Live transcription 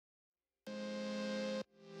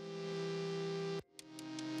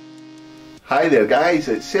Hi there guys,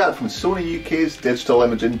 it's Seat from Sony UK's digital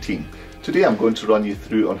imaging team. Today I'm going to run you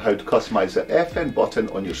through on how to customise the FN button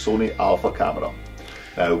on your Sony Alpha camera.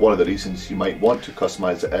 Now, one of the reasons you might want to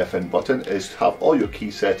customise the FN button is to have all your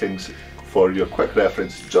key settings for your quick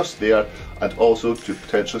reference just there, and also to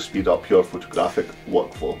potentially speed up your photographic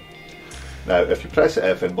workflow. Now, if you press the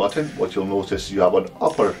FN button, what you'll notice you have an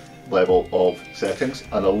upper level of settings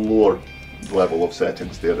and a lower level of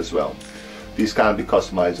settings there as well. These can be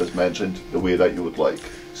customised, as mentioned, the way that you would like.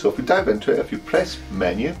 So if we dive into it, if you press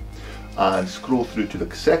menu and scroll through to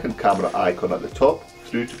the second camera icon at the top,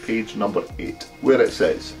 through to page number 8, where it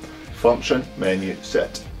says function menu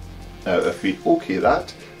set. Now if we OK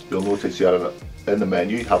that, you'll notice you are in the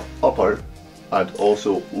menu, you have upper and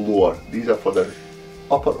also lower. These are for the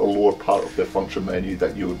upper or lower part of the function menu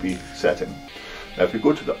that you would be setting. Now if we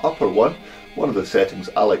go to the upper one of the settings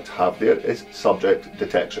I like to have there is subject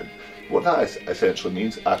detection. What that essentially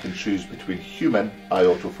means, I can choose between human eye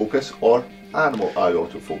autofocus or animal eye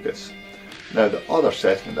autofocus. Now the other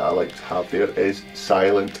setting that I like to have there is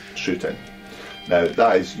silent shooting. Now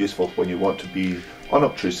that is useful when you want to be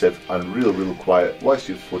unobtrusive and really quiet whilst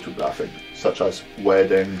you're photographing, such as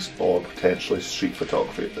weddings or potentially street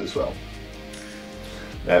photography as well.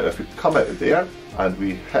 Now if we come out of there and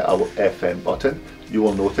we hit our FN button, you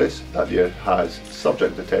will notice that there has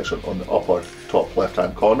subject detection on the upper top left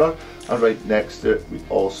hand corner, and right next to it we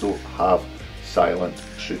also have silent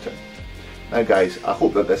shooting. Now guys, I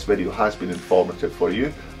hope that this video has been informative for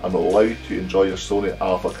you and will allow you to enjoy your Sony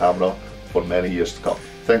Alpha camera for many years to come.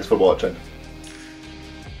 Thanks for watching.